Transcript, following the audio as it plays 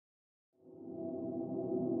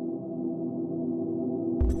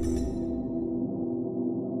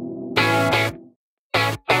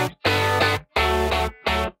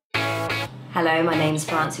Hello, my name's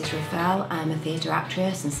Ruffelle. I'm a theatre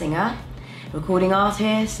actress and singer, recording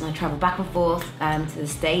artist, and I travel back and forth to the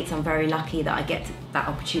States. I'm very lucky that I get that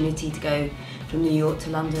opportunity to go from New York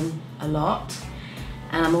to London a lot.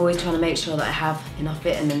 And I'm always trying to make sure that I have enough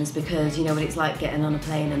vitamins, because you know what it's like getting on a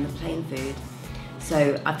plane and the plane food.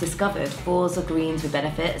 So I've discovered FORZA Greens with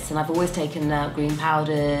benefits, and I've always taken green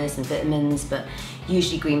powders and vitamins, but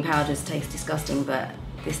usually green powders taste disgusting, but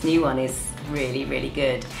this new one is really, really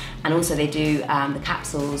good. And also they do the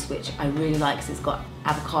capsules, which I really like because it's got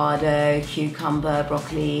avocado, cucumber,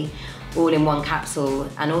 broccoli, all in one capsule.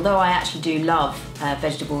 And although I actually do love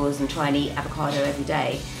vegetables and try and eat avocado every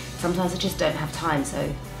day, sometimes I just don't have time,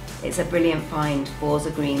 so it's a brilliant find,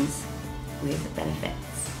 FORZA Greens with benefits.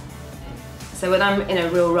 So when I'm in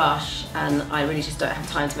a real rush and I really just don't have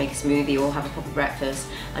time to make a smoothie or have a proper breakfast,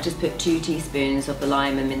 I just put 2 teaspoons of the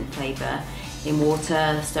lime and mint flavour in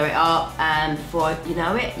water, stir it up, and before you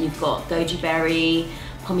know it, you've got goji berry,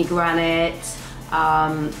 pomegranate,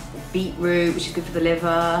 beetroot, which is good for the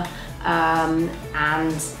liver,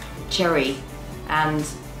 and cherry. And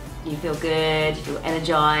you feel good, you feel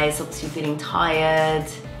energized, obviously you're feeling tired,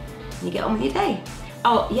 and you get on with your day.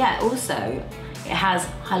 Oh yeah, also, it has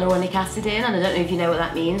hyaluronic acid in, and I don't know if you know what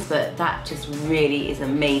that means, but that just really is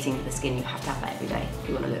amazing for the skin. You have to have that every day if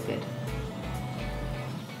you want to look good.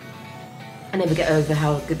 I never get over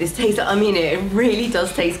how good this tastes. I mean, it really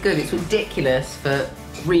does taste good. It's ridiculous for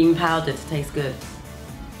green powder to taste good.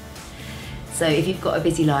 So if you've got a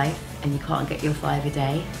busy life and you can't get your 5 a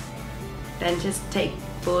day, then just take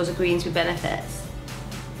FORZA Greens with benefits.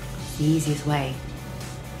 It's the easiest way.